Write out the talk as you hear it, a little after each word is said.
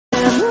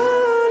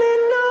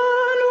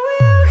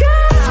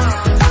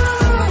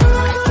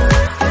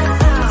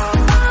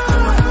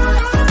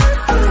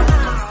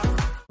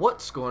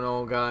What's going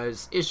on,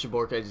 guys? It's your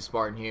boy KZ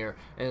Spartan here,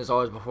 and as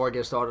always, before I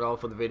get started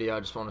off with the video, I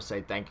just want to say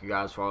thank you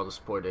guys for all the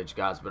support that you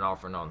guys have been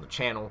offering on the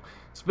channel.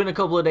 It's been a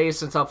couple of days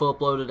since I've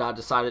uploaded. I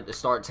decided to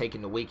start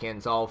taking the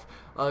weekends off,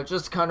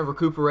 just to kind of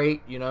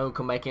recuperate,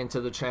 come back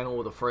into the channel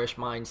with a fresh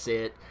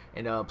mindset,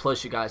 and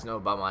plus you guys know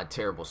about my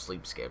terrible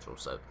sleep schedule,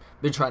 so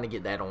been trying to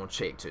get that on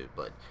check too.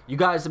 But you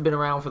guys have been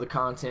around for the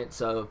content,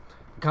 so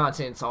the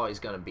content's always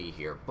going to be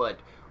here. But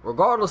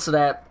regardless of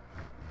that,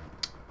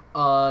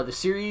 the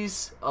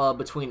series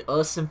between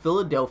us and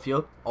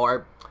Philadelphia,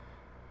 or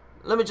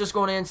let me just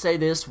go ahead and say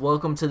this: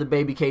 welcome to the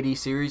Baby KD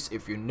series.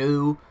 If you're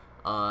new,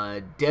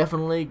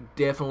 definitely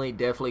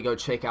go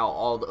check out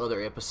all the other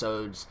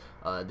episodes.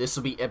 This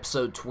will be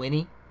episode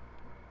 20.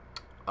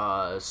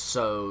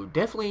 So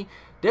definitely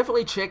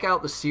check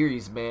out the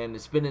series, man.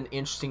 It's been an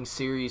interesting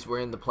series.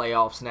 We're in the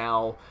playoffs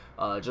now.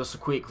 Just a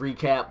quick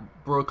recap: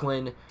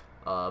 Brooklyn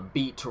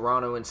beat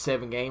Toronto in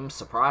 7 games.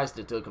 Surprised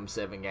it took them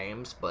 7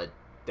 games, but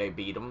they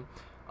beat them.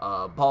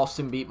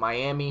 Boston beat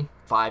Miami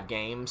 5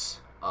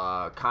 games.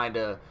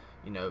 Kinda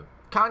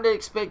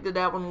expected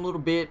that one a little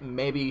bit.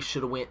 Maybe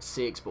should have went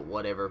 6, but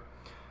whatever.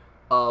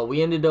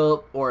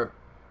 Philadelphia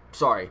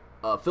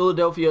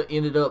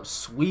ended up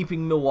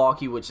sweeping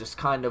Milwaukee, which is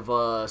kind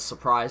of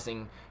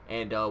surprising,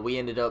 and we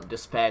ended up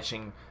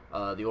dispatching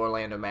the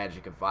Orlando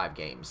Magic in 5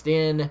 games.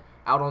 Then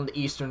out on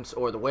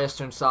the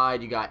western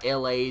side, you got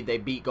LA. They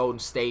beat Golden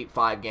State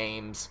 5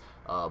 games.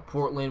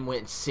 Portland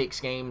went 6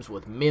 games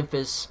with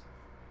Memphis.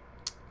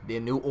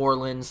 Then New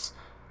Orleans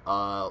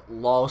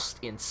lost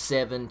in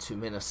 7 to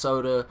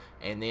Minnesota.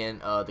 And then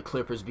the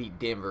Clippers beat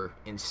Denver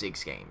in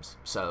 6 games.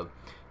 So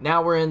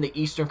now we're in the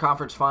Eastern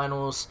Conference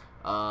Finals,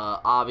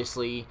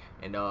 obviously.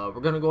 And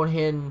we're going to go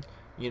ahead and,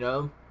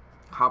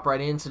 hop right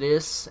into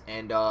this.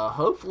 And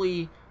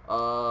hopefully,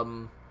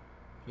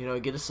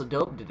 get us a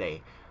dub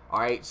today.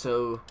 Alright,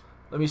 so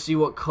let me see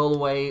what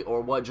colorway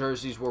or what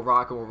jerseys we're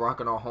rocking. We're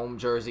rocking our home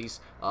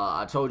jerseys.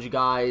 I told you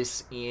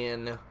guys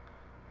in,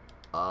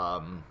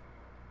 at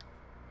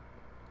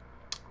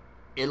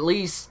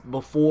least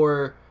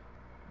before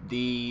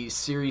the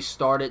series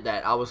started,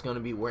 that I was going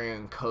to be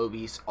wearing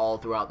Kobe's all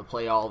throughout the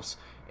playoffs,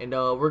 and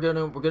we're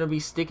gonna be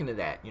sticking to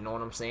that. You know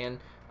what I'm saying?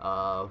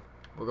 We're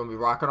gonna be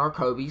rocking our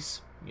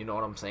Kobe's. You know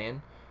what I'm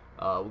saying?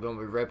 We're going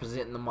to be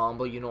representing the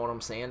Mamba, you know what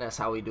I'm saying? That's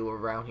how we do it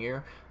around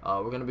here.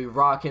 We're going to be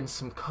rocking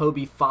some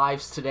Kobe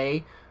 5s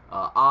today.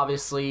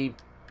 Obviously,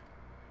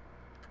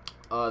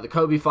 the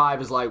Kobe 5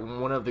 is like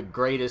one of the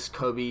greatest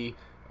Kobe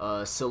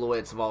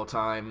silhouettes of all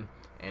time,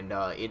 and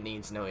it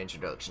needs no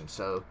introduction.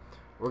 So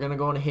we're going to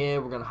go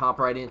ahead, we're going to hop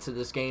right into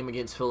this game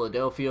against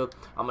Philadelphia.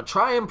 I'm going to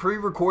try and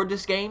pre-record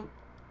this game.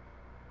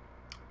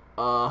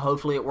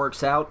 Hopefully it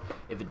works out.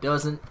 If it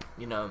doesn't,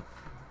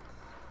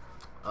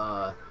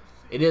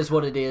 it is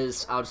what it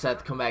is. I'll just have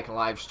to come back and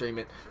live stream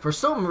it. For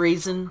some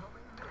reason,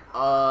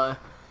 a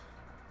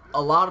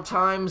lot of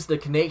times the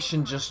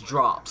connection just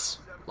drops.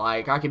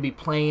 Like, I could be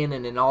playing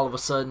and then all of a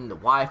sudden the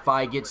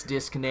Wi-Fi gets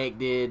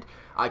disconnected.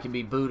 I can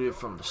be booted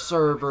from the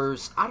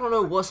servers. I don't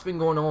know what's been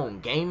going on.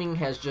 Gaming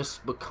has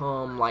just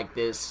become like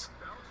this.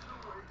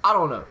 I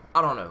don't know.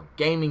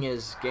 Gaming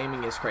is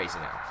crazy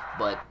now.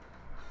 But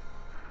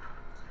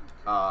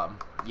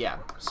yeah,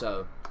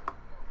 so.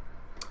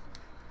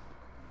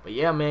 But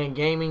yeah, man,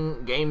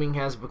 gaming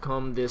has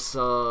become this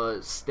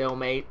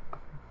stalemate.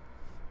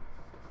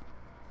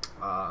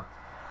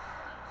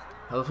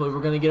 Hopefully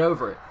we're gonna get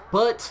over it.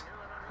 But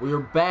we are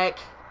back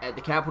at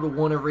the Capital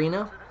One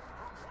Arena.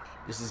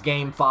 This is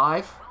Game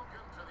 5.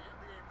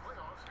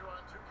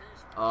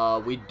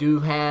 We do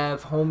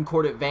have home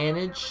court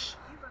advantage.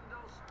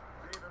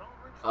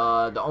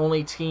 The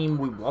only team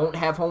we won't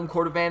have home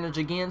court advantage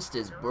against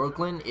is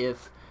Brooklyn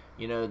if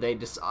they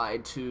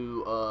decide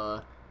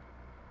to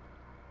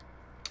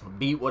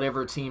beat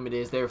whatever team it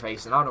is they're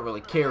facing. I don't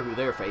really care who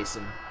they're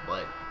facing,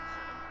 but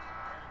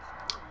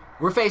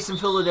we're facing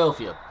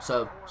Philadelphia,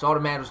 so it's all that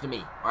matters to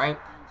me. Alright,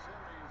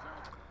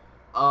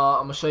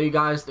 I'm gonna show you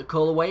guys the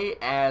colorway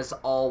as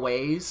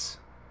always.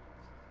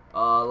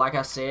 Like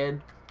I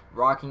said,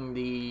 rocking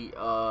the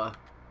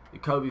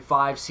Kobe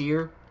 5s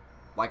here.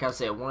 Like I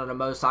said, one of the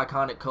most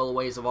iconic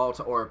colorways of all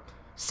time, or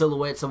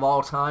silhouettes of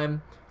all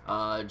time.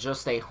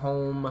 Just a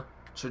home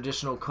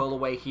traditional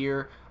colorway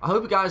here. I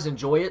hope you guys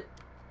enjoy it.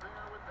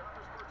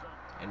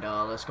 And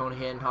let's go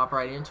ahead and hop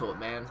right into it,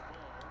 man.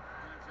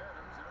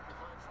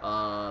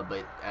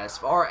 But as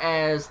far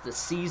as the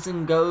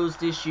season goes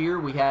this year,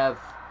 we have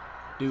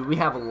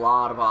a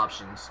lot of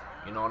options.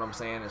 You know what I'm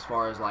saying? As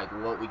far as like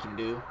what we can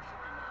do.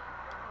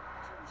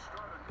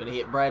 Gonna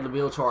hit Bradley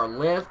Beal to our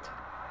left,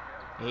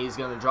 and he's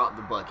gonna drop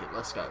the bucket.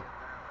 Let's go.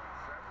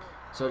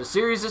 So the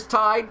series is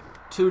tied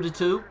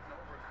 2-2.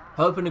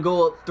 Hoping to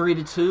go up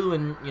 3-2,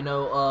 and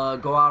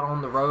go out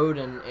on the road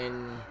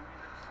and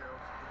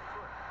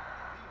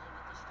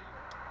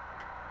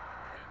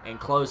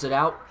close it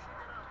out.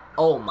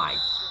 Oh my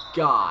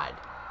God.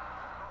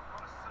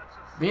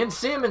 Ben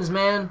Simmons,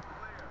 man.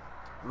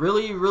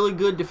 Really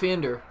good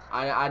defender.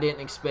 I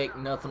didn't expect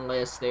nothing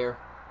less there.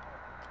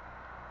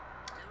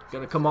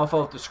 Gonna come off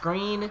the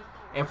screen.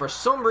 And for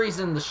some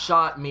reason, the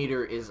shot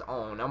meter is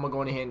on. I'm going to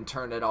go ahead and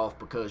turn that off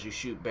because you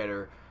shoot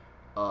better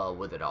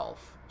with it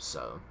off.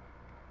 So,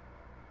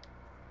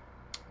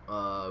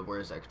 where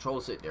is that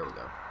control stick? There we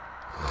go.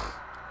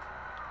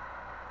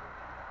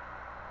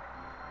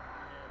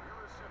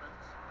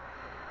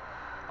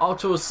 Off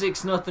to a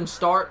 6-0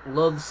 start.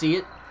 Love to see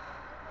it.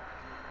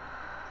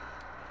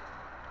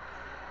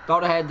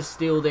 Thought I had the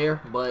steal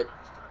there, but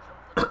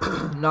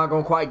not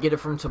going to quite get it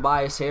from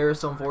Tobias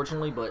Harris,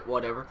 unfortunately, but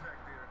whatever.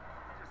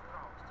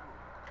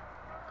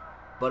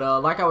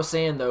 But like I was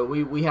saying, though,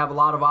 we have a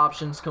lot of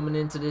options coming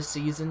into this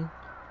season.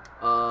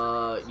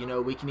 You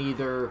know, we can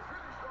either,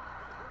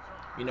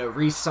 you know,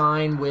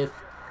 re-sign with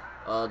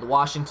the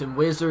Washington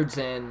Wizards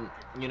and,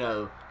 you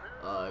know,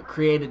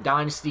 create a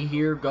dynasty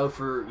here, go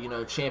for, you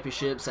know,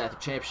 championships after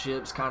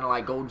championships, kind of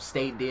like Golden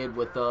State did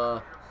with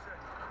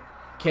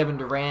Kevin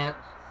Durant,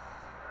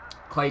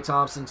 Klay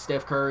Thompson,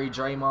 Steph Curry,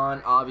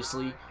 Draymond,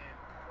 obviously.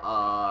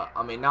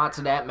 I mean, not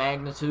to that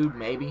magnitude,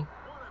 maybe.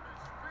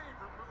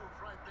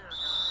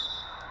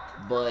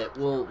 But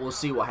we'll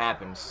see what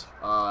happens.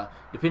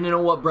 Depending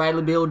on what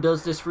Bradley Beal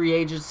does this free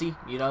agency,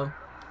 you know,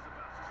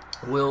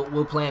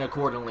 we'll plan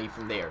accordingly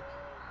from there.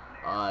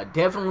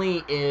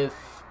 Definitely, if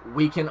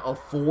we can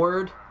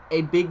afford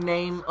a big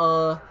name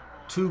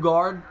two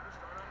guard,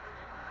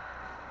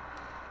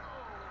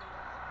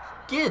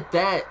 get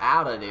that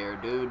out of there,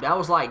 dude. That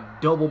was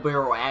like double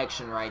barrel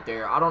action right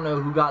there. I don't know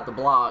who got the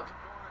block.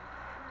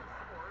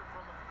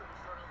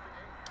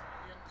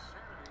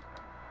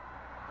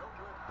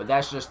 But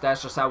that's just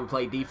how we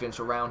play defense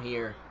around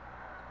here.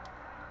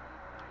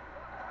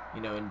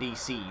 You know, in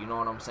DC, you know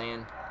what I'm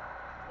saying?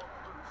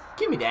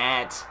 Give me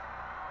that.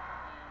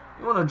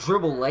 You want to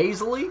dribble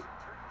lazily?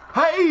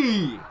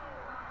 Hey!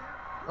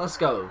 Let's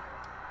go.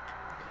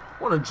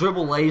 Want to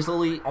dribble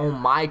lazily on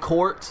my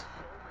court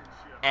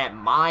at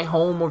my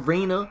home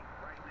arena?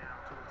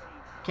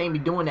 Can't be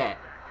doing that.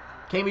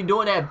 Can't be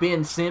doing that,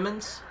 Ben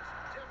Simmons.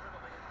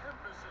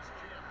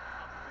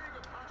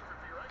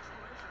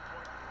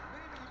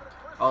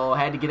 Oh,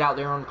 had to get out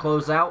there on the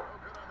closeout.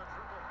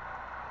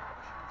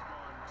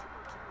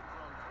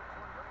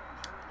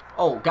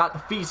 Oh, got the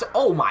feet.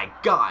 Oh my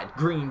God,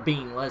 green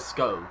bean. Let's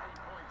go.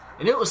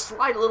 And it was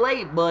slightly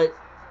late, but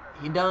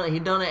he done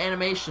an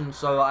animation,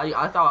 so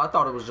I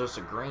thought it was just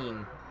a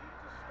green,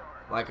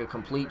 like a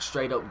complete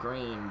straight up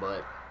green.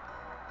 But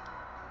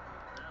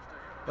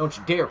don't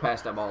you dare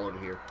pass that ball over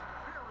here.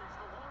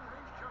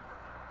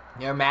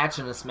 They're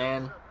matching us,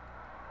 man.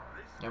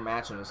 They're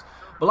matching us.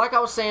 But like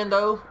I was saying,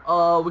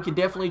 though, we could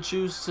definitely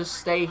choose to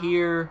stay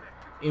here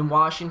in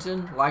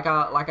Washington. Like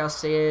I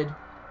said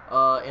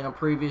in a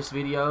previous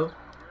video,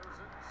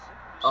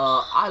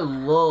 I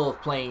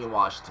love playing in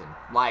Washington.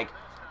 Like,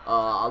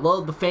 I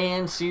love the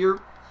fans here.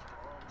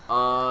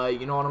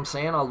 You know what I'm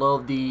saying? I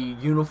love the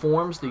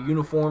uniforms. The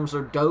uniforms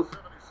are dope.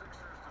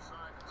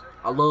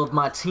 I love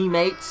my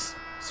teammates,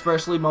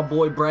 especially my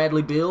boy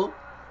Bradley Beal.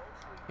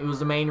 It was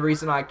the main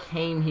reason I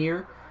came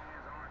here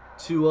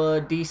to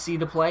DC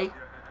to play.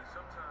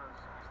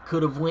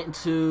 Could have went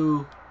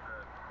to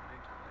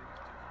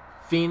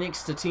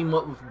Phoenix to team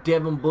up with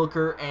Devin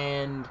Booker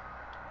and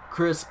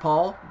Chris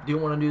Paul.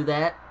 Didn't want to do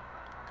that.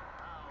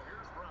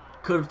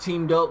 Could have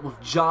teamed up with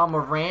Ja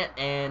Morant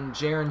and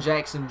Jaren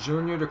Jackson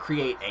Jr. to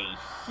create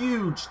a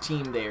huge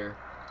team there.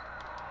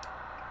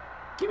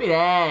 Give me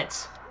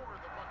that.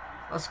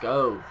 Let's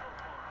go.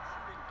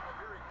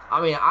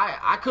 I mean,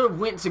 I could have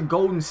went to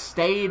Golden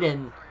State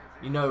and,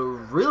 you know,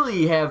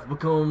 really have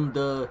become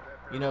the,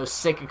 you know,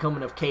 second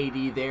coming of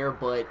KD there,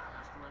 but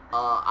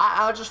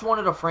I just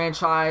wanted a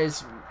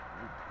franchise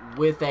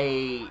with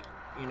a,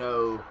 you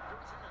know,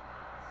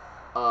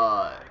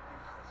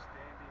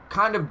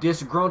 kind of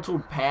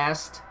disgruntled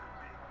past.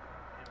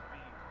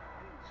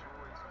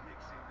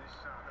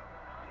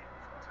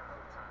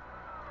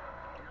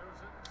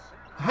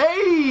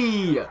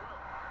 Hey!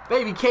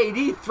 Baby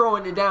KD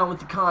throwing it down with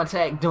the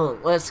contact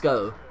dunk. Let's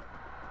go.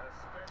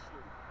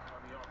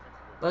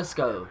 Let's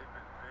go.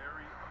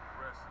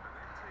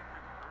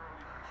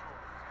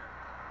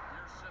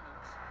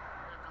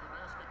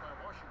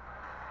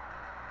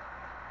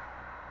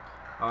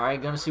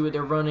 Alright, gonna see what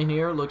they're running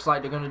here. Looks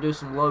like they're gonna do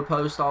some low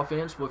post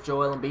offense with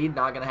Joel Embiid.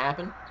 Not gonna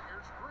happen.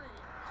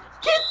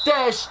 Get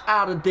that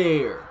out of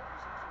there.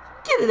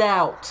 Get it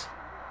out.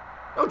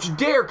 Don't you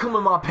dare come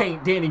in my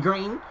paint, Danny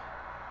Green. You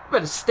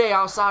better stay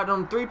outside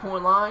on the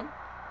three-point line.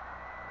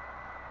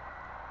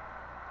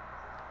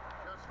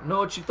 I know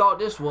what you thought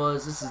this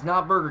was. This is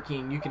not Burger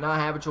King. You cannot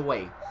have it your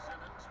way.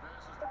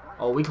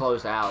 Oh, we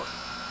closed out.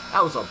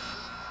 That was a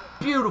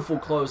beautiful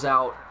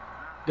closeout.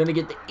 Gonna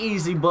get the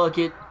easy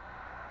bucket.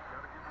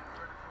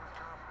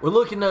 We're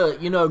looking to,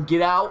 you know,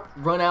 get out,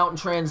 run out, and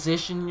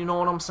transition. You know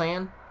what I'm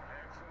saying?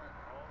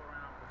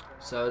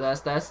 So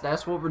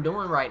that's what we're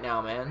doing right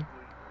now, man.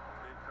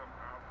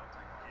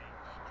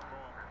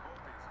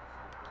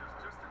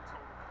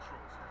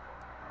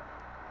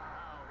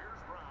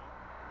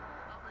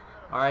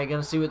 All right,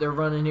 gonna see what they're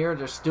running here.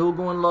 They're still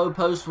going low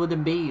post with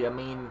Embiid. I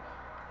mean,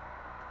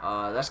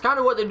 that's kind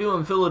of what they do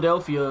in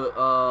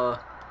Philadelphia.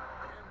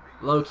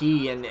 low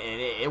key, and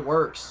it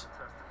works.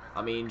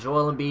 I mean,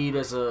 Joel Embiid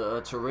is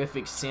a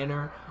terrific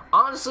center.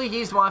 Honestly,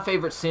 he's my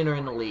favorite center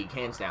in the league,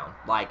 hands down.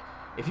 Like,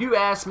 if you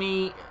ask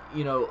me,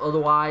 you know,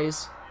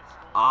 otherwise,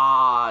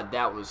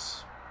 that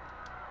was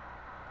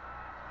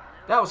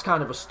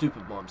kind of a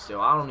stupid bump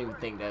still. I don't even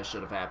think that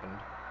should have happened.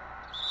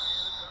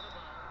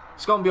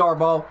 It's going to be our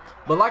ball.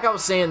 But like I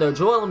was saying, though,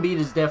 Joel Embiid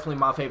is definitely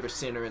my favorite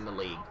center in the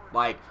league.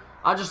 Like,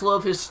 I just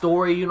love his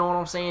story, you know what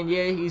I'm saying?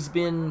 Yeah, he's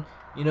been,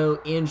 you know,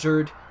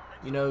 injured,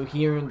 you know,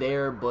 here and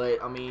there.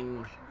 But, I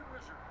mean,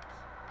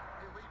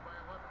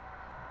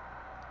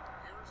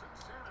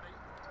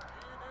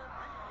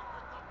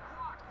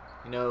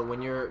 you know,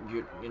 when you're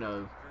you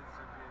know,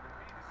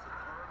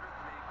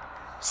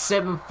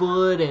 7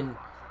 foot and,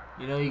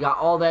 you know, you got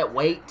all that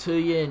weight to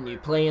you, and you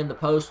play in the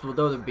post with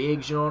other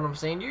bigs, you know what I'm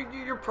saying?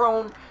 You're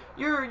prone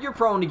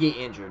to get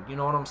injured, you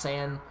know what I'm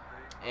saying?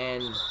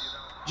 And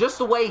just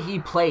the way he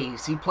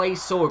plays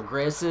so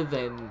aggressive,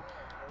 and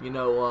you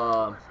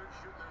know,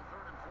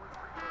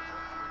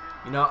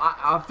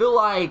 I feel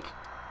like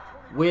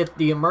with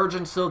the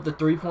emergence of the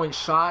 3-point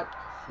shot,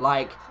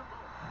 like,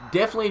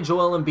 definitely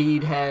Joel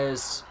Embiid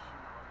has,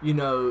 you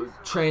know,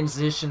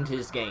 transitioned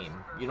his game.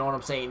 You know what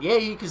I'm saying? Yeah,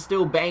 he can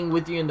still bang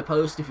with you in the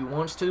post if he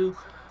wants to,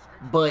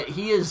 but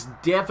he is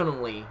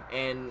definitely,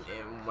 and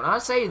when I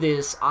say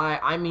this,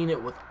 I mean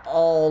it with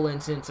all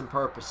intents and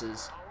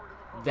purposes,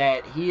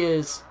 that he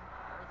is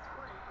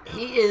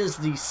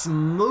the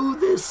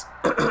smoothest,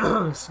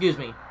 excuse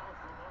me,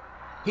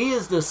 he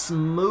is the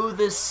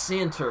smoothest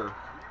center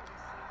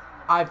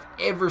I've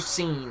ever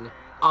seen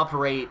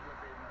operate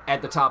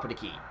at the top of the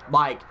key.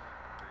 Like,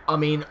 I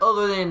mean,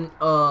 other than,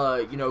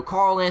 you know,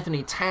 Karl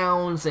Anthony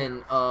Towns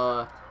and,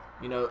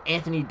 you know,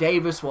 Anthony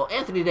Davis. Well,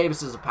 Anthony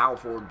Davis is a power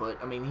forward, but,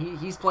 I mean,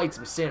 he's played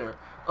some center.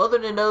 Other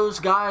than those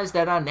guys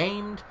that I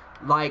named,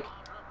 like,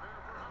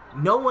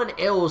 no one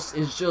else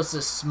is just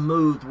as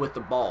smooth with the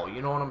ball.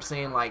 You know what I'm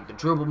saying? Like, the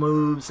dribble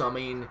moves, I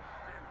mean,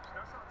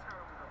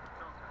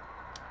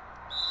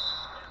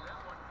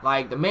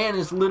 like, the man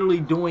is literally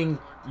doing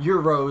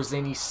Euros,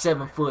 and he's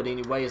 7 foot, and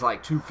he weighs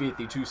like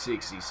 250,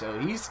 260. So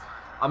he's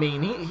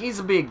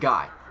a big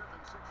guy.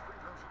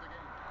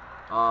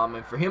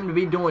 And for him to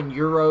be doing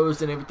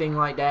Euros and everything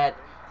like that,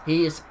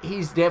 he's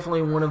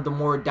definitely one of the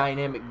more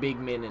dynamic big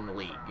men in the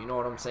league. You know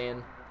what I'm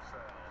saying?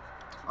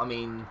 I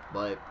mean,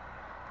 but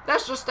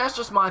that's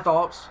just my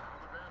thoughts.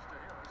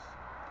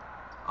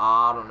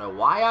 I don't know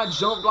why I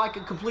jumped like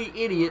a complete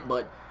idiot,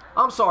 but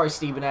I'm sorry,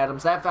 Steven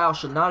Adams. That foul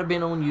should not have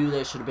been on you.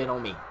 That should have been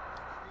on me.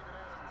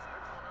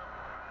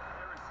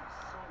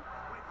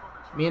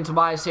 Me and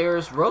Tobias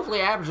Harris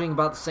roughly averaging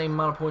about the same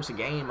amount of points a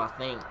game, I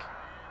think.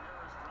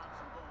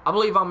 I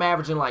believe I'm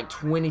averaging like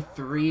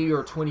 23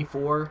 or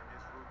 24.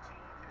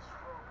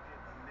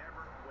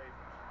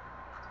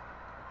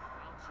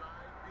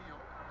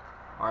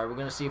 Alright, we're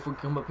going to see if we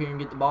can come up here and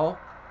get the ball.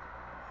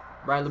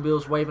 Bradley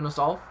Beal's waving us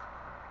off.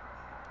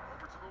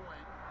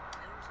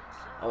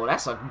 Oh,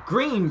 that's a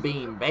green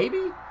bean,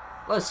 baby.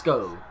 Let's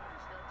go.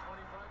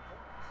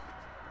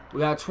 We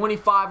got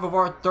 25 of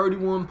our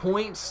 31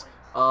 points.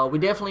 We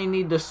definitely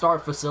need to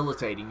start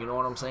facilitating, you know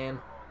what I'm saying?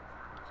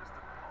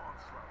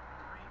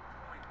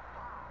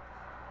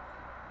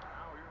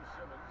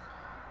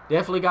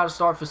 Definitely got to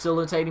start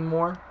facilitating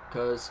more,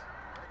 because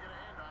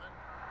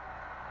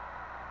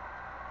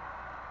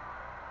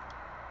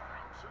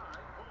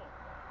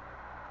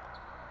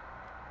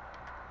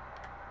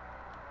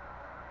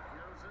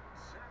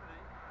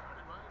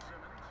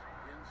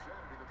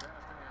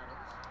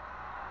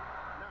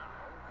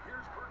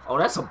oh,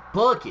 that's a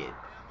bucket.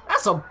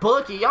 That's a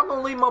bucket. Y'all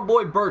gonna leave my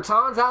boy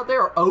Bertans out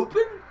there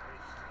open?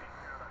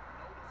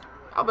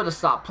 I better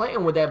stop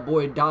playing with that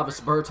boy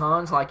Davis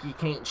Bertans like he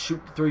can't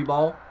shoot the 3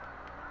 ball.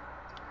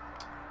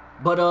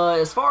 But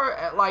as far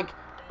as, like,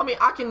 I mean,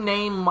 I can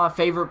name my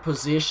favorite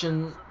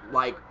position,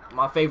 like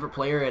my favorite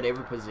player at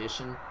every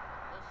position.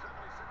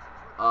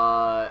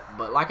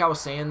 But like I was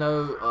saying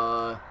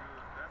though,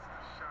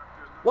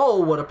 whoa,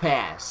 what a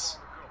pass.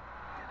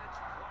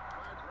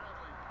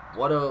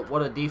 What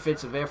a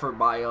defensive effort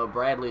by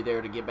Bradley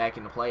there to get back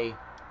into play.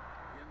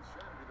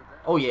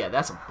 Oh yeah,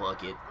 that's a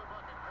bucket.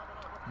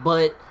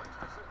 But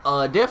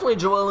definitely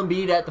Joel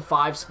Embiid at the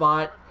 5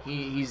 spot.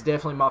 He's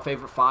definitely my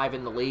favorite 5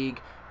 in the league.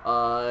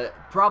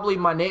 Probably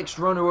my next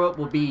runner-up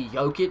will be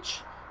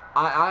Jokic.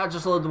 I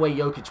just love the way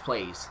Jokic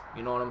plays.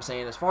 You know what I'm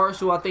saying? As far as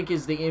who I think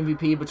is the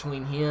MVP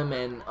between him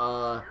and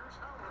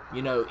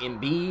you know,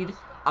 Embiid,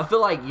 I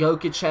feel like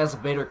Jokic has a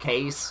better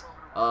case.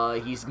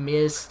 He's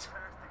missed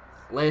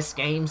less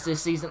games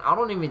this season. I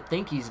don't even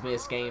think he's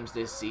missed games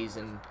this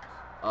season.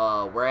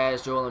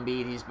 Whereas Joel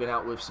Embiid, he's been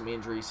out with some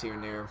injuries here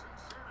and there.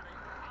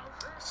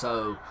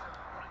 So,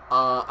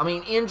 I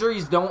mean,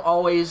 injuries don't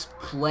always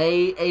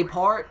play a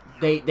part.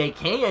 They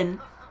can,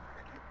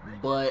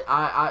 but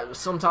I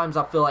sometimes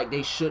I feel like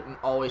they shouldn't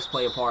always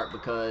play a part,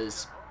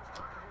 because,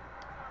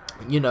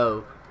 you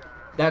know,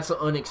 that's an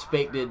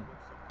unexpected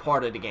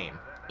part of the game.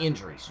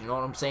 Injuries, you know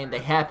what I'm saying? They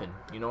happen,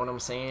 you know what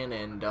I'm saying?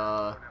 And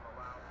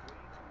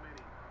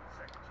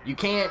you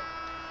can't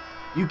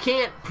you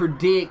can't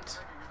predict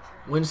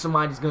when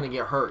somebody's going to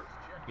get hurt.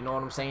 You know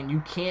what I'm saying?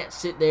 You can't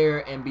sit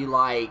there and be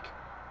like,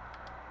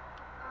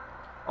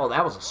 oh,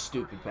 that was a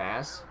stupid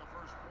pass.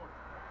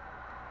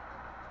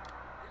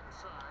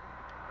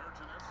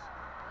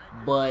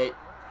 But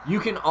you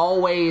can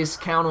always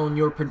count on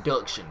your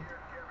production.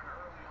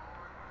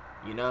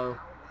 You know,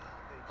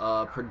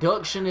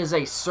 production is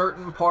a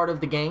certain part of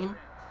the game.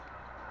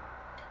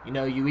 You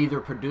know, you either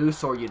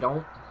produce or you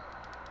don't.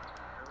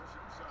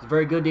 It's a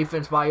very good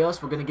defense by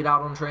us. We're going to get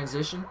out on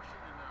transition.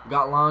 We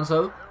got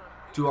Lonzo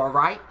to our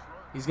right.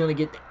 He's going to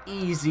get the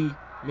easy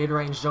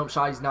mid-range jump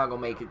shot. He's not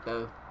going to make it,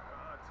 though.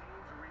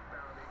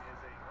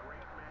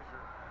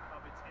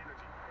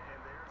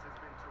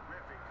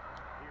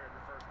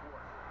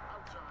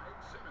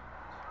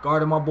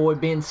 Guarding my boy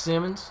Ben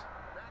Simmons.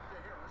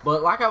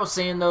 But like I was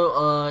saying,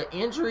 though,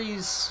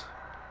 injuries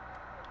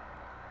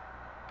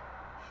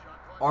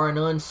are an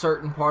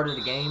uncertain part of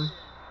the game.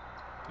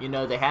 You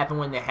know, they happen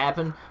when they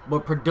happen.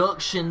 But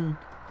production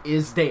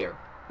is there.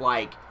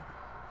 Like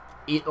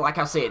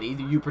I said,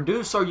 either you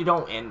produce or you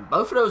don't. And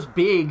both of those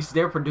bigs,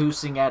 they're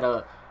producing at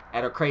a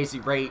crazy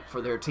rate for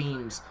their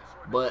teams.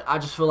 But I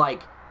just feel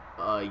like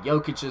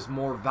Jokic is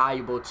more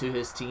valuable to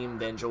his team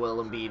than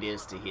Joel Embiid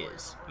is to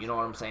his. You know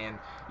what I'm saying?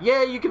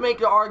 Yeah, you can make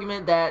the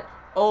argument that,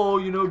 oh,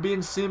 you know,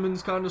 Ben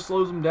Simmons kind of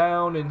slows him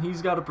down and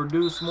he's got to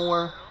produce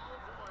more.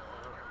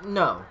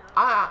 No,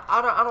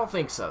 I don't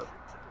think so.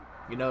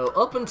 You know,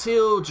 up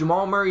until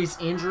Jamal Murray's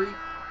injury,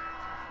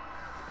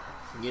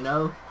 you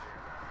know,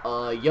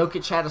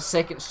 Jokic had a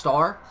second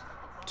star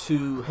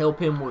to help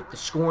him with the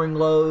scoring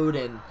load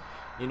and,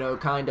 you know,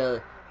 kind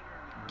of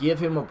give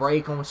him a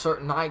break on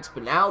certain nights.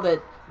 But now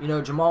that, you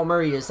know, Jamal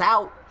Murray is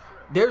out,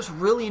 there's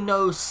really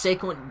no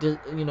second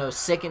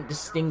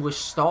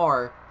distinguished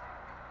star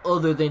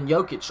other than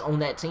Jokic on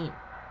that team.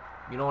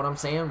 You know what I'm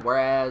saying?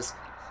 Whereas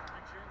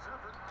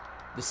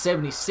the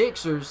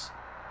 76ers,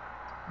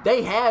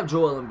 they have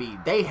Joel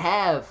Embiid. They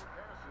have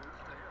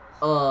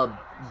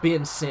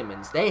Ben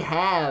Simmons. They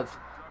have,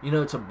 you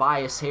know,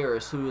 Tobias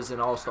Harris, who is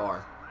an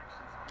all-star.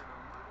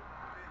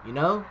 You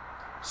know?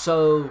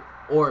 So,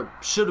 or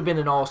should have been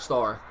an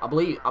all-star. I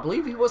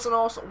believe he was an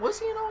all-star. Was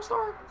he an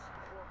all-star?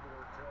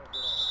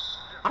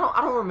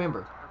 I don't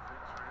remember.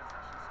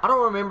 I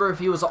don't remember if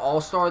he was an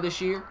all-star this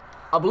year.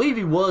 I believe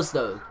he was,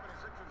 though.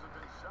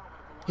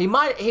 He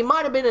might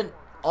have been an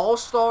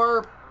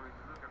all-star,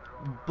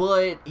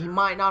 but he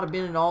might not have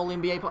been an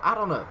all-NBA player. I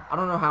don't know. I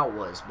don't know how it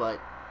was,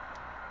 but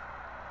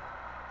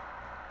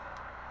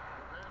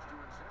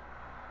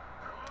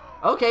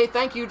okay,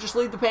 thank you. Just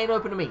leave the paint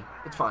open to me.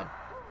 It's fine.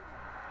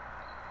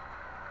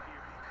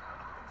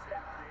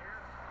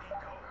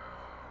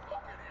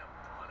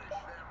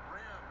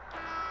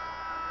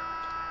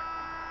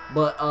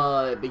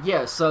 But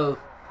yeah, so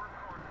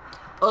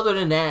other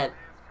than that,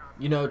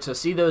 you know, to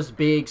see those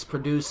bigs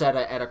produce at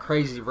a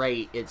crazy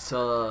rate, it's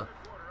you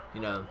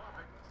know,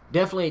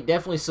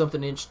 definitely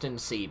something interesting to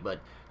see. But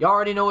y'all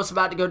already know what's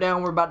about to go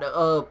down. We're about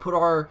to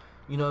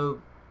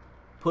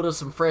put us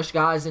some fresh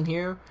guys in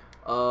here.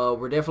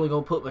 We're definitely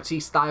gonna put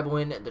Matisse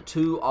Thybulle in at the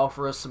 2,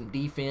 offer us some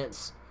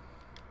defense.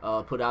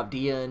 Put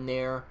Avdia in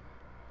there.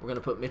 We're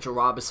gonna put Mitchell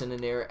Robinson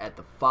in there at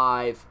the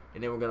 5,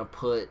 and then we're gonna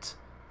put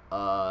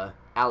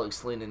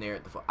Alex Len in there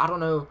at the 4. I don't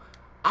know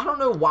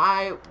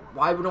why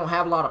we don't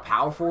have a lot of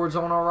power forwards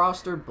on our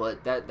roster,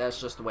 but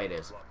that's just the way it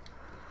is.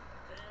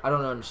 I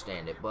don't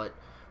understand it, but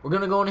we're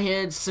gonna go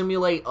ahead and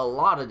simulate a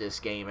lot of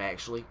this game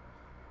actually,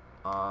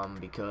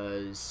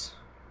 because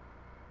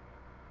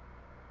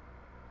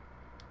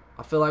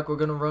I feel like we're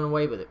gonna run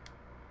away with it.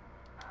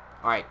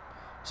 All right,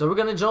 so we're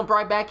gonna jump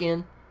right back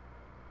in.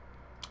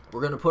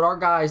 We're gonna put our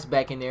guys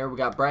back in there. We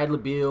got Bradley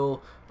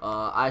Beal,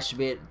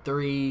 Ishbit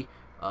 3.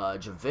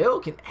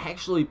 JaVale can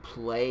actually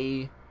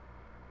play.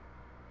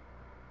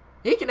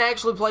 He can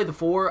actually play the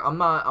 4. I'm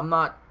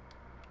not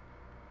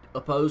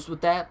opposed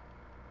with that.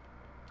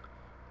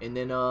 And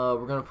then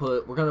we're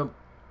gonna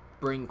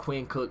bring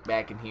Quinn Cook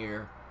back in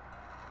here,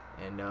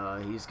 and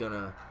he's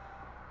gonna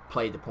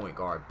play the point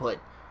guard. But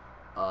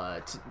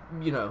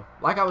you know,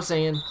 like I was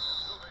saying,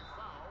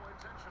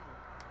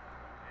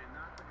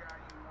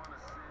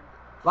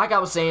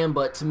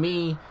 but to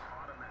me,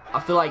 I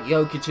feel like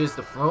Jokic is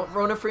the front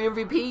runner for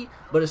MVP,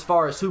 but as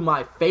far as who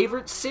my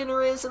favorite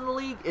center is in the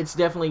league, it's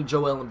definitely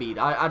Joel Embiid.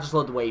 I just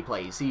love the way he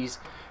plays. He's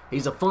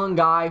a fun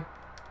guy.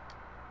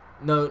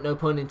 No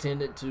pun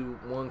intended to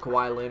one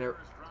Kawhi Leonard,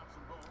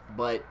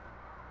 but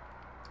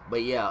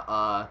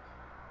yeah,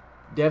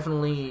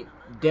 definitely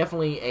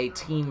a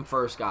team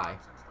first guy.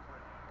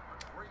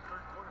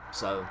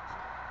 So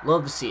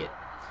love to see it.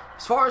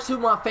 As far as who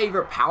my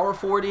favorite power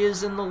forward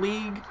is in the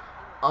league,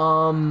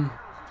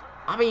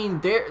 I mean,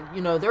 there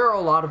are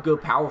a lot of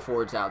good power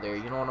forwards out there.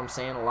 You know what I'm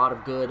saying? A lot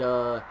of good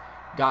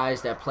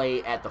guys that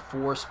play at the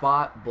 4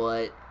 spot,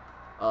 but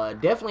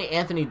definitely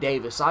Anthony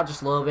Davis. I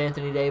just love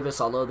Anthony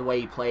Davis. I love the way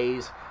he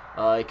plays.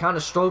 He kind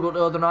of struggled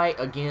the other night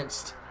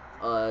against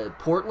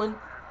Portland.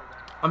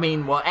 I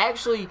mean, well,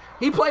 actually,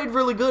 he played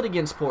really good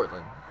against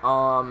Portland.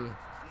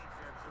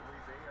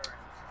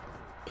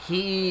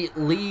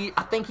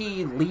 I think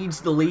he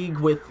leads the league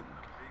with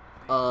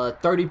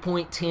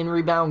 30-point,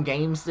 10-rebound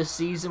games this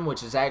season,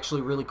 which is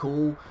actually really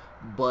cool.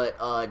 But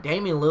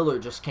Damian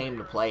Lillard just came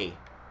to play,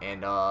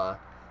 and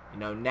you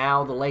know,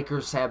 now the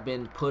Lakers have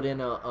been put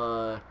in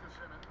a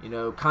you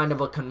know, kind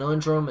of a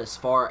conundrum as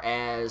far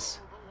as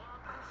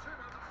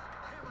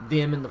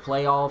them in the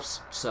playoffs.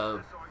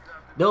 So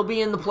they'll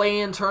be in the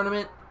play-in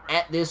tournament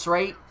at this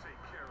rate.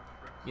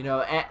 You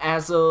know,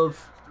 as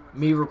of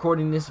me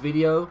recording this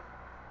video,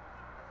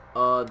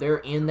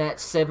 they're in that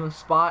 7th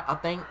spot, I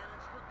think.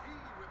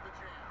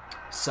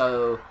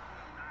 So,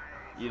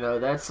 you know,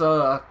 that's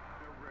gonna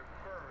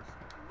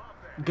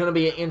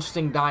be an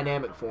interesting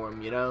dynamic for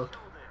him. You know,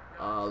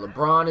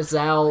 LeBron is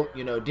out.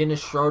 You know, Dennis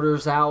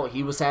Schroeder's out.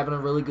 He was having a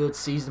really good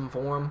season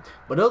for him.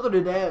 But other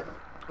than that,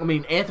 I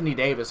mean, Anthony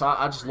Davis,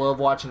 I just love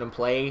watching him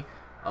play.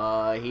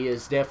 He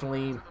is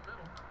definitely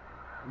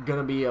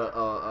gonna be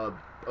a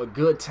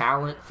good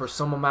talent for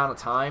some amount of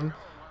time.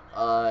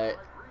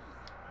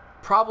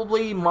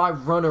 Probably my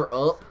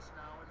runner-up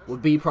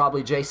would be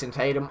probably Jason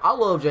Tatum. I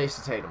love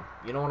Jason Tatum.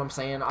 You know what I'm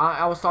saying?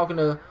 I was talking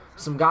to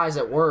some guys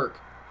at work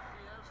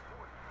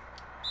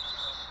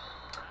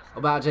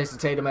about Jason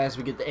Tatum as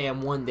we get the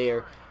AM1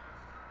 there.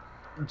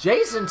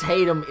 Jason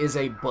Tatum is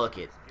a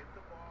bucket.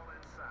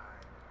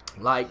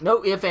 Like,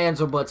 no ifs,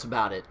 ands, or buts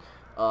about it.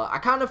 I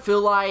kind of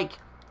feel like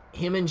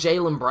him and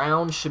Jaylen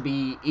Brown should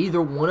be,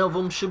 either one of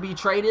them should be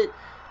traded,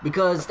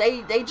 because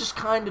they just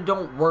kind of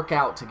don't work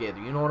out together.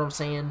 You know what I'm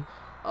saying?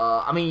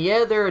 I mean,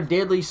 yeah, they're a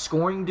deadly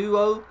scoring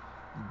duo,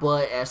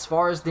 but as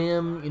far as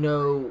them, you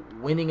know,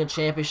 winning a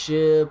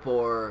championship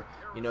or,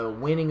 you know,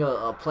 winning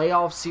a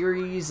playoff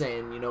series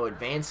and, you know,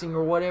 advancing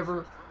or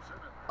whatever,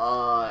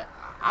 I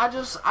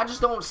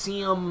just don't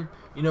see them,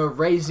 you know,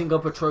 raising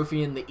up a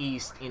trophy in the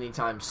East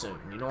anytime soon.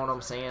 You know what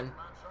I'm saying?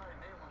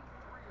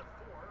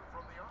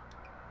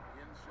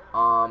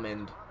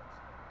 And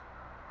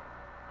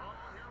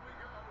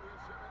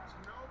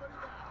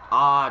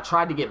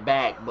tried to get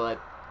back,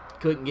 but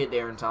couldn't get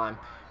there in time.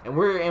 And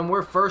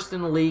we're first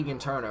in the league in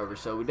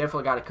turnovers, so we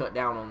definitely got to cut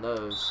down on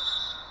those.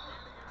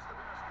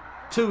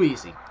 Too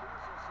easy.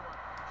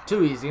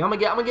 Too easy. I'm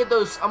gonna get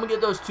those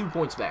 2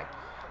 points back.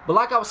 But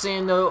like I was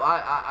saying though,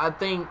 I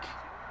think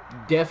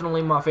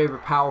definitely my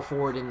favorite power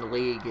forward in the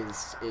league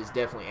is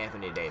definitely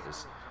Anthony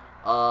Davis.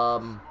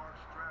 Wow,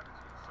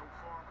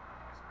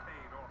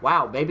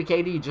 baby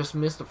KD just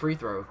missed a free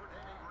throw.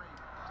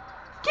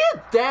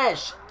 Get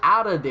that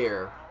out of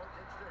there.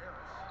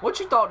 What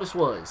you thought this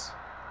was?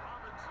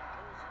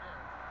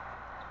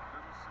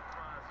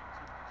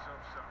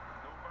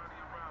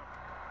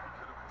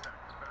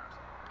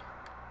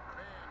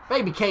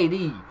 Baby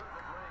KD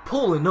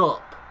pulling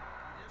up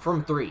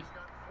from 3.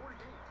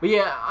 But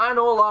yeah, I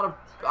know a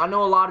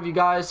lot of you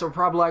guys are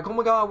probably like, "Oh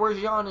my God, where's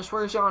Giannis?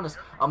 Where's Giannis?"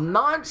 I'm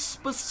not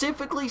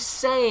specifically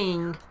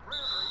saying,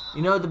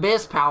 you know, the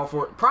best power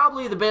forward.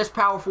 Probably the best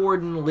power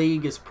forward in the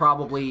league is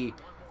probably,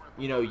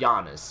 you know,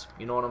 Giannis.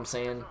 You know what I'm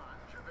saying?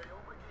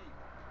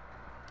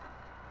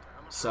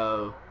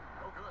 So,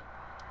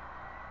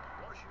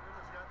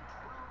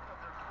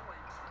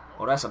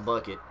 oh, that's a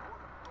bucket.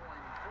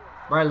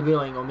 Bradley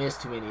Beal ain't gonna miss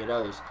too many of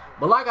those.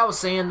 But like I was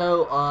saying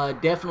though,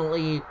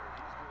 definitely,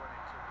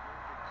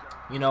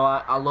 you know,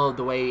 I love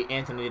the way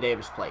Anthony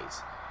Davis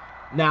plays.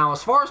 Now,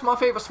 as far as my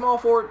favorite small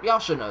forward, y'all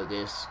should know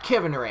this.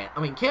 Kevin Durant.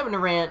 I mean, Kevin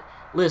Durant,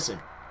 listen,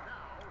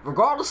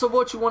 regardless of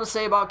what you want to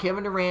say about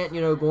Kevin Durant,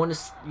 you know, going to,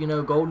 you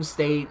know, Golden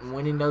State and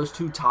winning those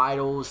 2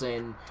 titles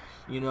and,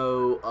 you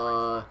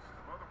know,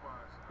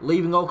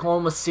 leaving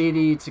Oklahoma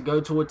City to go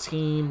to a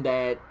team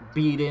that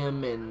beat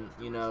him and,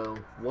 you know,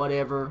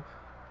 whatever.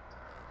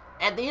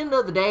 At the end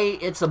of the day,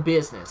 it's a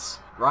business,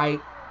 right?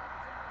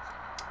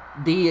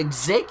 The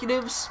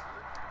executives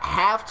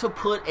have to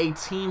put a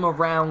team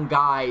around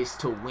guys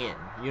to win.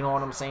 You know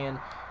what I'm saying?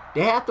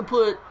 They have to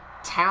put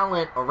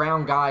talent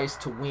around guys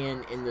to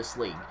win in this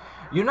league.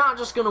 You're not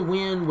just going to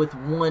win with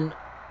one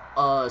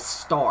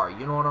star.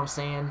 You know what I'm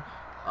saying?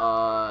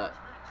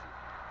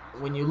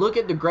 When you look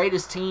at the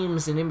greatest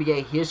teams in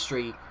NBA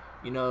history,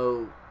 you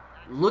know,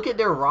 look at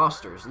their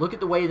rosters. Look at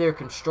the way they're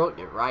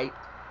constructed, right?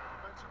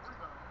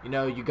 You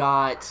know, you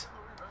got,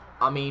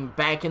 I mean,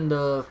 back in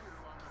the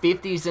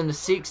 50s and the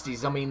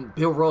 60s, I mean,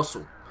 Bill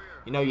Russell.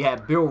 You know, you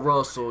had Bill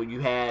Russell, you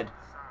had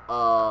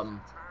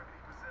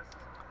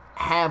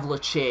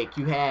Havlicek,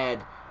 you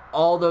had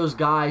all those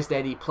guys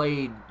that he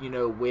played, you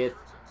know, with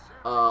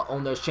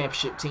on those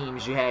championship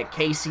teams. You had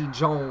Casey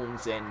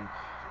Jones and,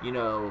 you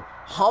know,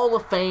 Hall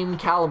of Fame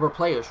caliber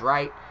players,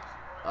 right?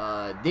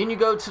 Then you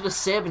go to the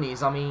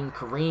 70s. I mean,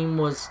 Kareem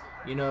was,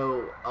 you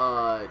know,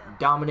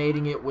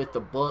 dominating it with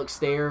the Bucks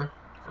there.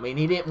 I mean,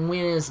 he didn't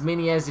win as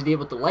many as he did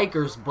with the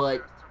Lakers,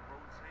 but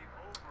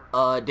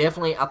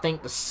definitely I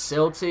think the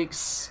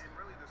Celtics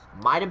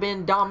might have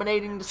been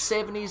dominating the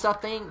 70s, I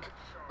think.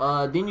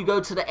 Then you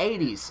go to the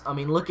 80s. I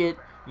mean, look at,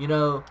 you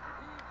know,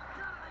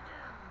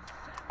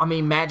 I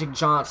mean, Magic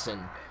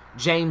Johnson,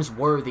 James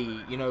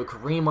Worthy, you know,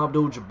 Kareem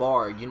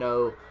Abdul-Jabbar, you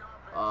know,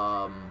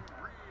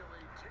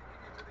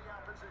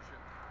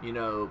 You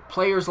know,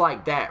 players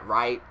like that,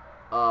 right?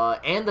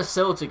 And the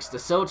Celtics. The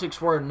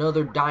Celtics were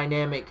another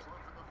dynamic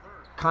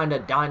kind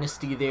of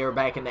dynasty there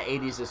back in the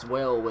 80s as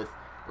well, with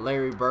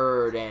Larry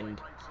Bird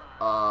and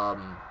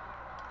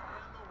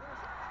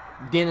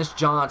Dennis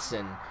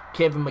Johnson,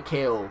 Kevin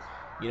McHale,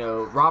 you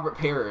know, Robert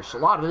Parrish, a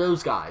lot of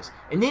those guys.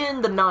 And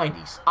then the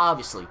 90s,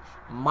 obviously,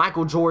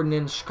 Michael Jordan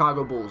and the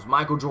Chicago Bulls,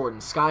 Michael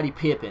Jordan, Scottie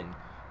Pippen,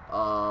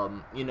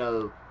 you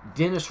know,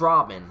 Dennis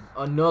Rodman,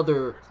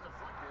 another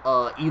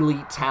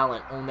elite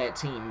talent on that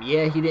team.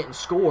 Yeah, he didn't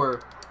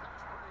score.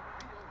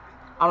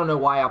 I don't know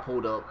why I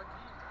pulled up.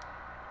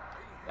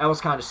 That was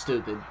kind of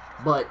stupid.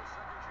 But,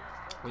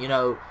 you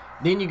know,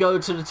 then you go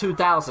to the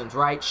 2000s,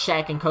 right?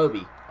 Shaq and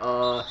Kobe.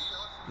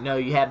 You know,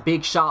 you have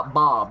Big Shot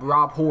Bob,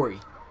 Rob Horry,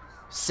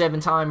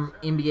 7-time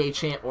NBA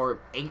champ, or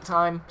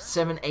 8-time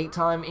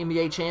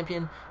NBA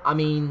champion. I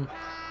mean,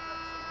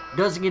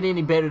 doesn't get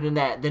any better than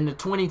that. Then the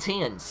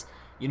 2010s,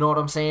 you know what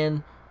I'm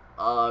saying?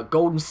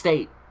 Golden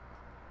State.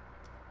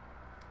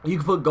 You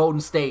can put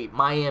Golden State,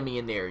 Miami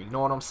in there. You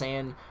know what I'm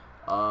saying?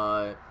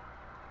 A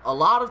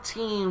lot of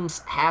teams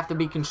have to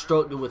be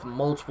constructed with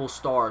multiple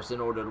stars in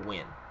order to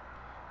win,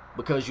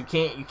 because you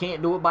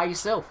can't do it by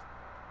yourself.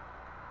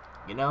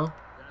 You know?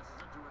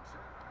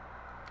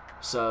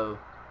 So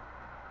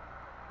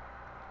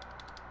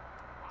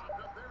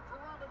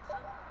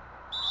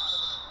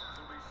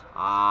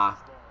that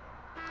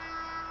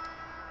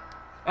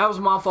was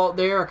my fault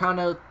there. I kind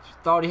of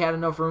thought he had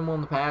enough room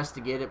on the pass to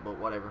get it, but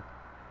whatever.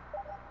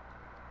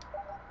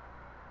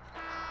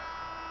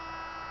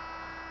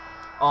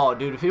 Oh,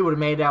 dude, if he would have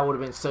made that, I would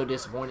have been so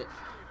disappointed.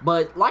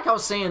 But like I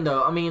was saying,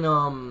 though, I mean,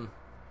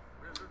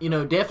 you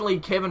know, definitely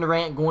Kevin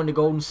Durant going to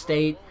Golden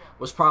State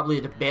was probably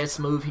the best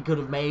move he could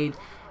have made.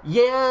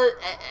 Yeah,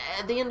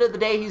 at the end of the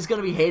day, he's going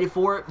to be hated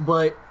for it,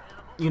 but,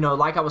 you know,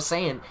 like I was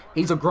saying,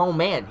 he's a grown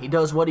man. He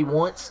does what he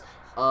wants.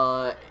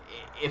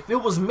 If it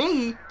was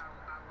me,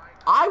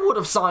 I would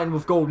have signed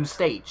with Golden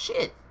State.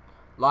 Shit.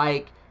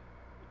 Like,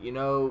 you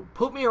know,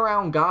 put me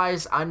around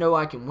guys I know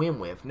I can win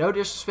with. No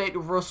disrespect to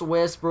Russell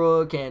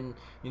Westbrook and,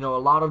 you know, a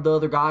lot of the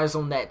other guys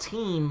on that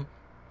team,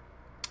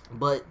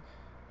 but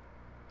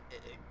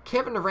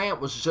Kevin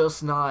Durant was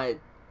just not,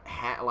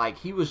 like,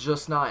 he was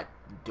just not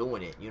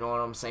doing it. You know what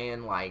I'm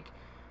saying? Like,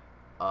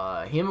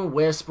 him and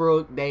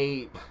Westbrook,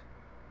 they,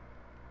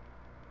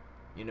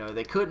 you know,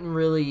 they couldn't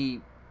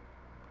really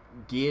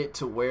get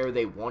to where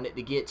they wanted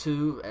to get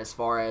to as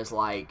far as,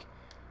 like,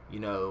 you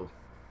know,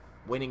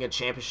 winning a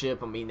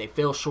championship. I mean, they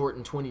fell short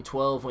in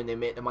 2012 when they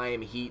met the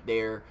Miami Heat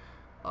there,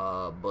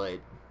 but,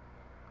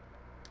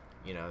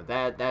 you know,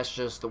 that's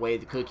just the way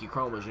the cookie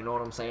crumbles, you know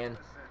what I'm saying?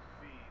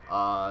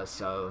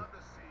 So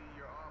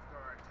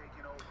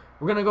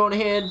we're going to go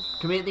ahead,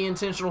 commit the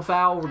intentional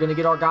foul. We're going to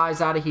get our guys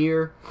out of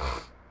here.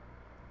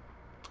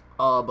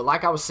 But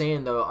like I was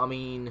saying, though, I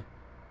mean,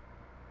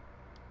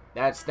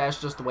 that's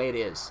just the way it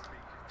is.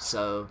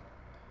 So,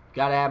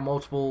 got to have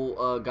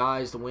multiple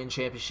guys to win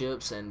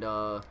championships. And,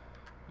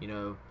 you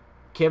know,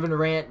 Kevin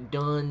Durant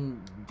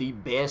done the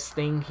best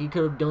thing he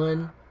could have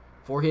done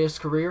for his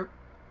career,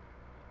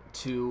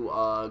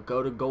 to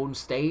go to Golden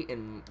State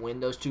and win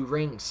those 2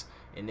 rings.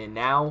 And then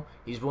now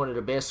he's one of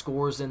the best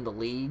scorers in the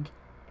league,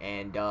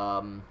 and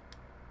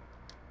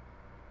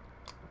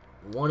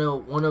one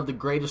of the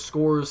greatest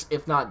scorers,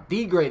 if not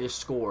the greatest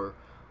scorer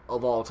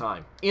of all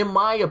time. In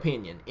my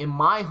opinion, in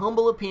my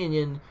humble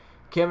opinion,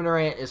 Kevin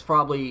Durant is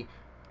probably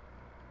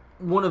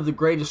one of the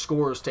greatest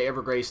scorers to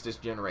ever grace this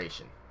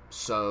generation.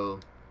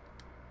 So,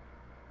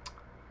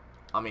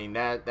 I mean,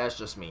 that's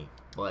just me.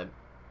 But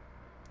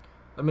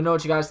let me know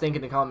what you guys think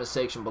in the comment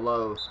section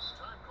below.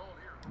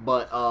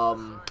 But,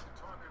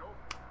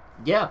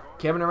 yeah,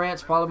 Kevin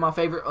Durant's probably my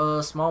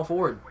favorite small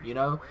forward, you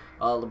know.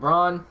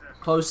 LeBron,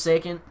 close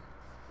second.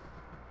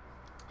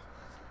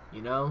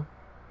 You know.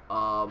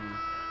 A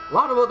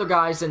lot of other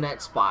guys in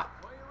that spot.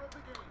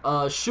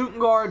 Shooting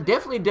guard,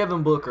 definitely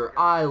Devin Booker.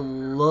 I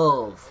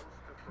love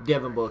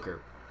Devin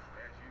Booker.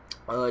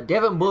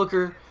 Devin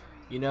Booker,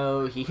 you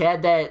know, he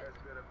had that,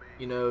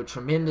 you know,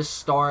 tremendous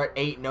start,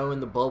 8-0 in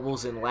the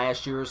bubbles in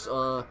last year's,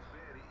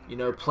 you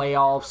know,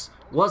 playoffs.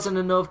 Wasn't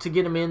enough to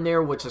get him in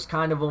there, which is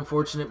kind of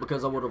unfortunate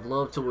because I would have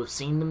loved to have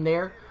seen them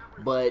there.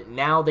 But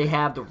now they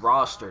have the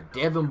roster.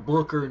 Devin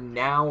Booker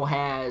now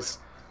has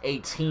a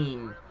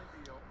team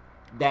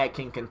that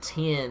can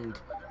contend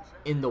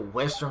in the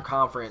Western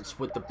Conference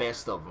with the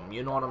best of them.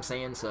 You know what I'm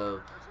saying?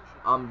 So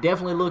I'm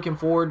definitely looking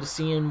forward to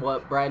seeing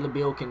what Bradley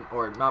Beal can,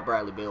 or not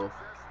Bradley Beal,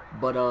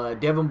 but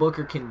Devin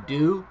Booker can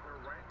do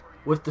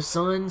with the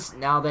Suns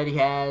now that he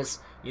has,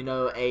 you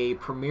know, a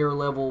premier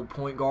level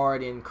point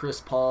guard in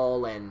Chris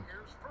Paul, and,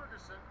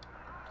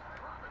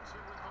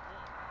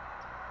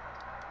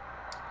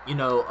 you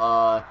know,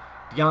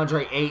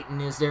 DeAndre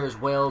Ayton is there as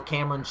well.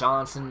 Cameron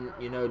Johnson,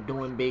 you know,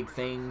 doing big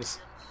things.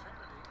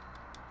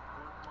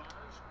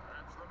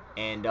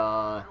 And,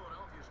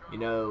 you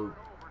know,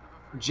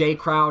 Jay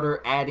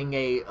Crowder adding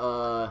a,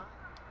 oh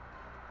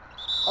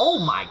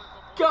my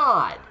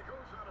God!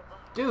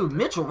 Dude,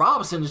 Mitchell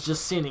Robinson is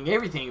just sending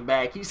everything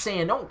back. He's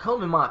saying, don't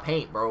come in my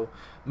paint, bro.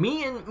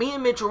 Me and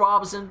Mitchell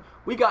Robinson,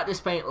 we got this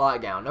paint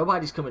locked down.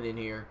 Nobody's coming in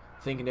here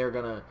thinking they're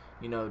going to,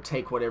 you know,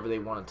 take whatever they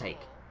want to take.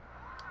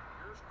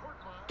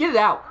 Get it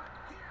out.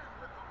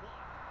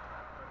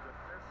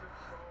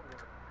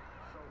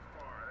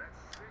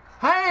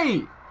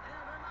 Hey!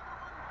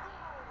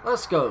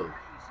 Let's go.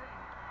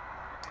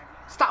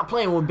 Stop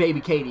playing with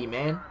baby KD,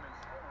 man.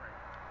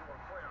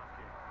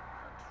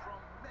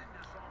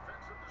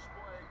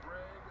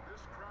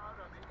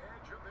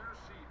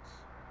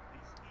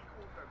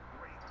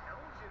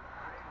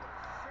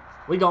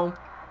 We gone.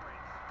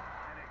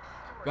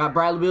 Got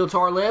Bradley Beal to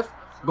our left.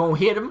 Gonna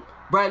hit him.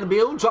 Bradley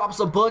Beal drops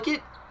a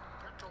bucket.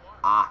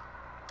 Ah.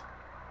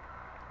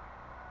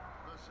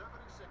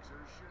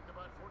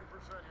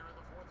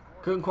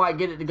 Couldn't quite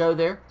get it to go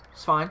there.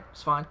 It's fine.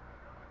 It's fine.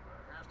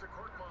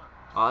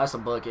 Oh, that's a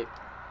bucket.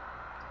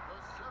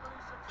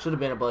 Should have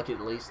been a bucket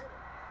at least.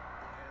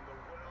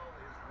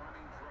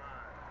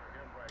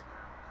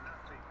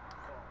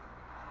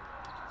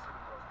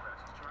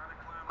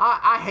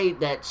 I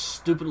hate that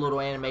stupid little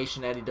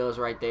animation that he does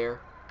right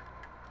there.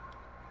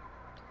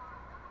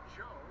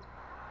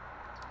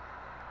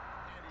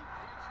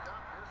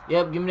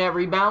 Yep, give me that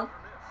rebound.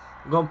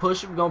 We're going to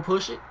push it. We're going to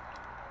push it.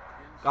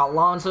 Got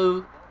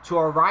Lonzo to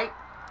our right.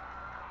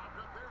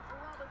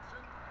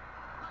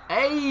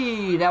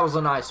 Hey, that was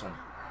a nice one.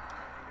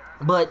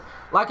 But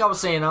like I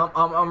was saying,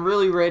 I'm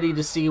really ready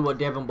to see what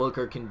Devin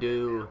Booker can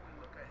do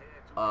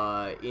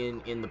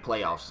in the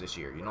playoffs this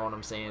year. You know what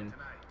I'm saying?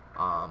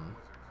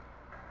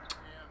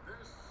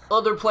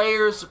 Other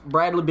players,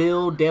 Bradley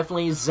Beal,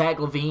 definitely Zach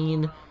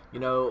LaVine. You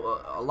know,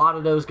 a lot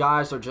of those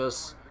guys are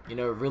just, you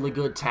know, really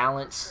good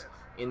talents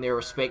in their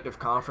respective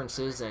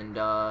conferences, and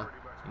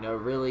you know,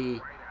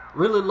 really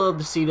love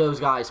to see those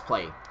guys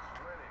play.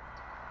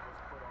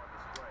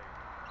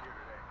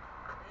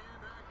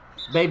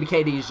 Baby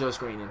KD is just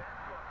greening.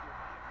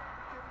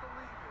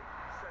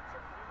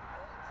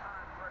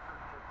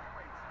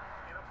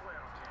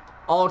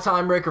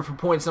 All-time record for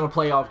points in a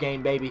playoff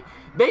game, baby.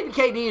 Baby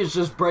KD is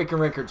just breaking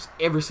records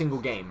every single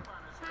game.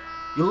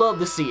 You love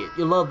to see it.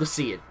 You love to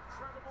see it.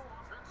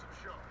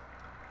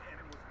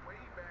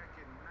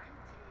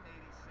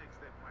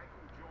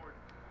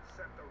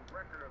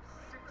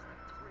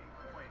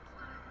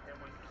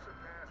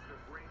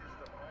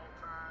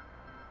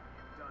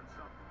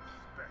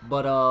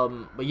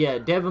 But yeah,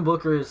 Devin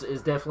Booker is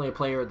definitely a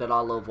player that I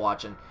love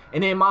watching.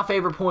 And then my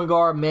favorite point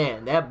guard,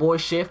 man, that boy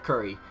Chef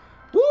Curry.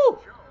 Woo!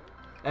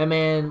 That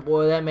man,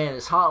 boy, that man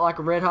is hot like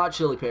a red hot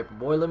chili pepper,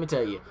 boy, let me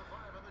tell you.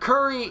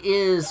 Curry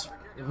is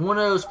one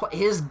of those,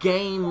 his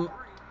game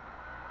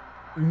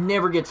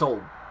never gets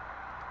old.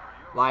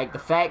 Like, the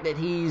fact that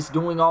he's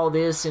doing all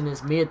this in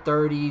his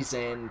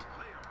mid-30s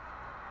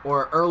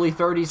or early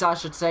 30s, I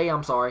should say,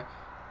 I'm sorry.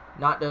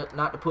 Not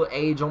to put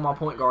age on my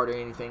point guard or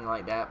anything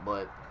like that,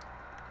 but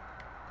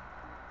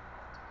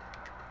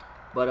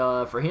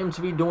for him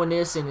to be doing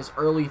this in his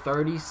early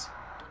 30s,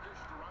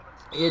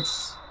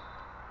 it's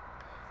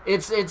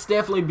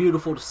definitely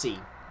beautiful to see.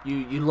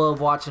 You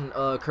love watching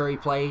Curry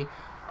play.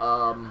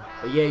 But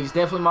yeah, he's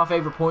definitely my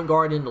favorite point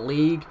guard in the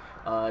league.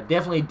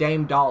 Definitely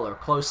Dame Dollar,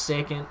 close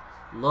second.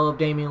 Love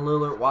Damian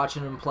Lillard,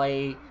 watching him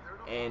play,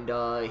 and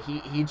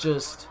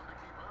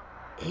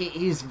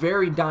he's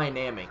very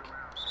dynamic.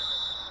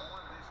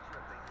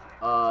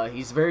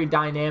 He's very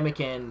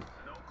dynamic, and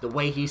the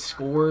way he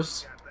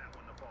scores.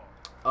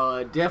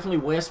 Definitely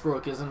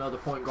Westbrook is another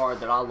point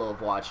guard that I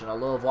love watching. I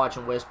love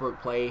watching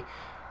Westbrook play.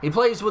 He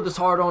plays with his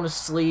heart on his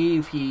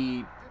sleeve.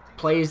 He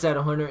plays at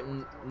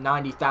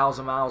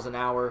 190,000 miles an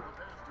hour.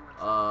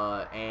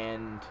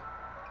 And,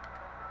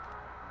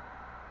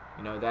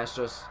 you know, that's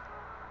just...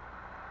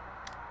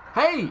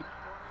 Hey!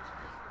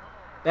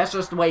 That's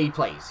just the way he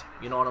plays.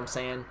 You know what I'm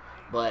saying?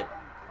 But,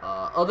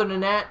 other than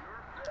that,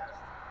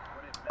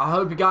 I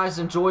hope you guys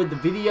enjoyed the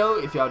video.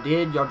 If y'all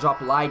did, y'all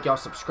drop a like, y'all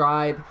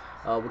subscribe.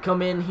 We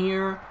come in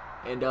here,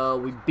 and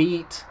we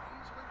beat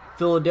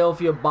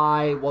Philadelphia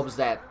by, what was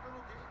that?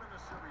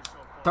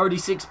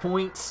 36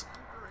 points.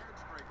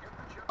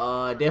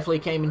 Definitely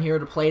came in here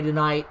to play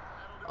tonight.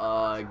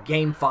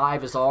 Game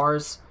 5 is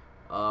ours.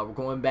 We're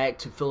going back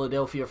to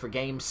Philadelphia for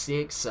Game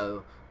 6,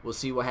 so we'll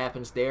see what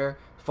happens there.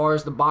 As far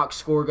as the box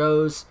score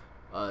goes,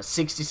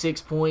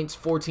 66 points,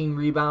 14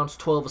 rebounds,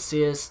 12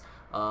 assists.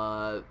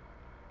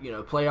 You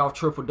know, playoff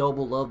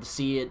triple-double, love to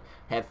see it.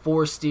 Had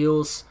 4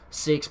 steals,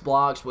 6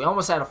 blocks. We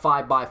almost had a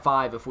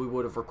 5x5 if we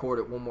would have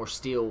recorded one more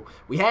steal.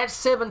 We had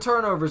 7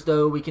 turnovers,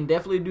 though. We can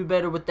definitely do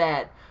better with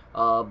that.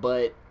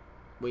 But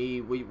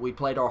we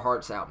played our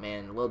hearts out,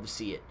 man. Love to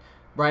see it.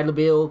 Bradley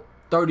Beal,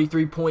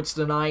 33 points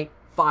tonight,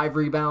 5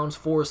 rebounds,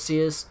 4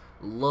 assists.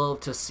 Love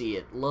to see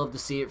it. Love to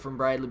see it from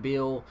Bradley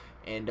Beal.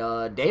 And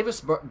Davis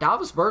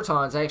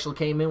Bertans actually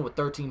came in with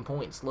 13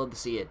 points. Love to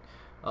see it.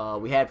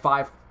 We had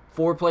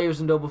 4 players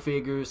in double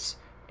figures,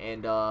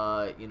 and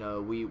you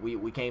know,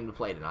 we came to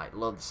play tonight.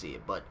 Love to see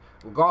it. But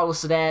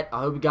regardless of that, I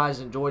hope you guys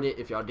enjoyed it.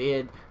 If y'all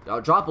did, y'all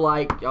drop a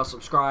like, y'all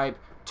subscribe.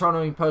 turn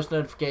on your post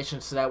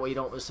notifications so that way you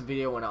don't miss a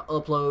video when I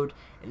upload.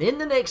 And in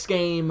the next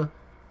game,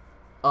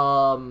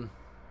 rather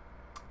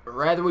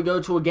we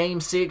go to a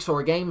game 6 or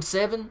a game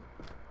 7,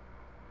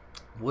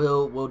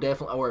 we'll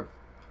definitely, or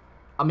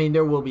I mean,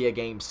 there will be a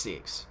game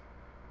 6,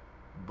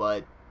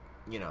 but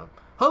you know,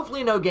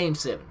 hopefully no game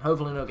 7.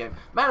 Hopefully no game.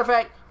 Matter of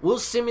fact, we'll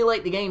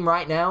simulate the game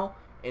right now,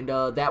 and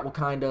that will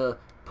kind of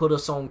put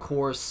us on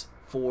course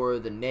for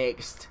the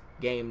next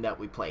game that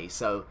we play.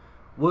 So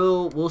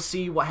we'll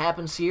see what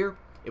happens here.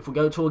 If we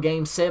go to a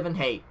game 7,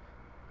 hey,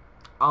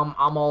 I'm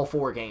all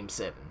for game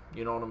 7.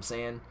 You know what I'm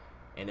saying?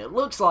 And it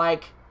looks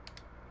like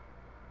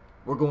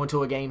we're going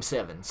to a game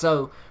 7.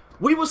 So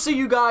we will see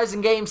you guys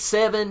in game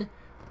 7.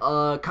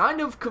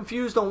 Kind of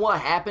confused on what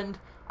happened.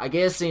 I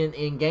guess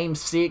in game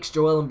 6,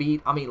 Joel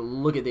Embiid, I mean,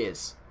 look at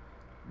this.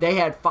 They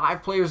had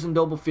 5 players in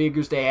double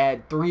figures. They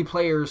had 3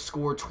 players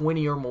score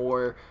 20 or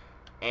more.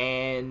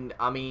 And,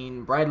 I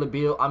mean, Bradley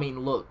Beal, I mean,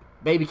 look,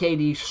 baby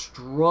KD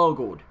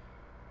struggled.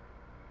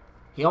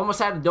 He almost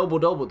had a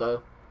double-double,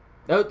 though.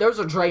 Those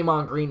are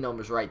Draymond Green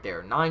numbers right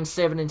there. 9,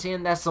 7, and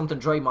 10. That's something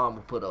Draymond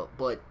will put up.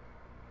 But,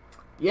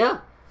 yeah.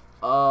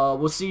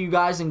 We'll see you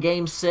guys in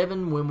game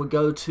 7 when we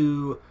go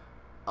to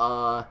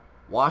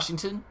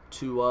Washington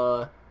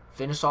to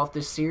finish off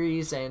this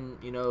series and,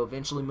 you know,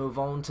 eventually move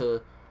on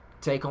to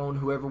take on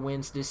whoever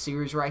wins this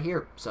series right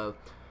here. So,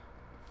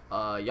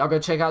 y'all go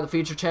check out the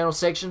feature channel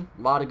section.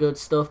 A lot of good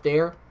stuff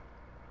there.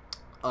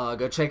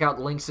 Go check out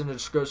the links in the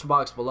description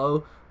box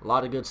below. A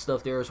lot of good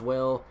stuff there as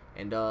well.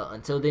 And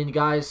until then, you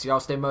guys, y'all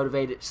stay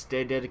motivated,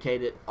 stay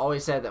dedicated.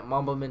 Always have that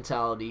mamba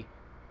mentality.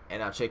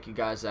 And I'll check you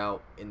guys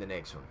out in the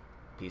next one.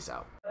 Peace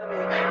out.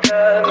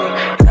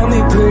 Tell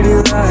me pretty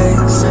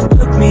lies,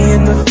 look me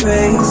in the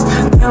face.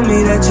 Tell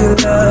me that you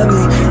love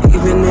me,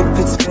 even if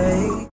it's fake.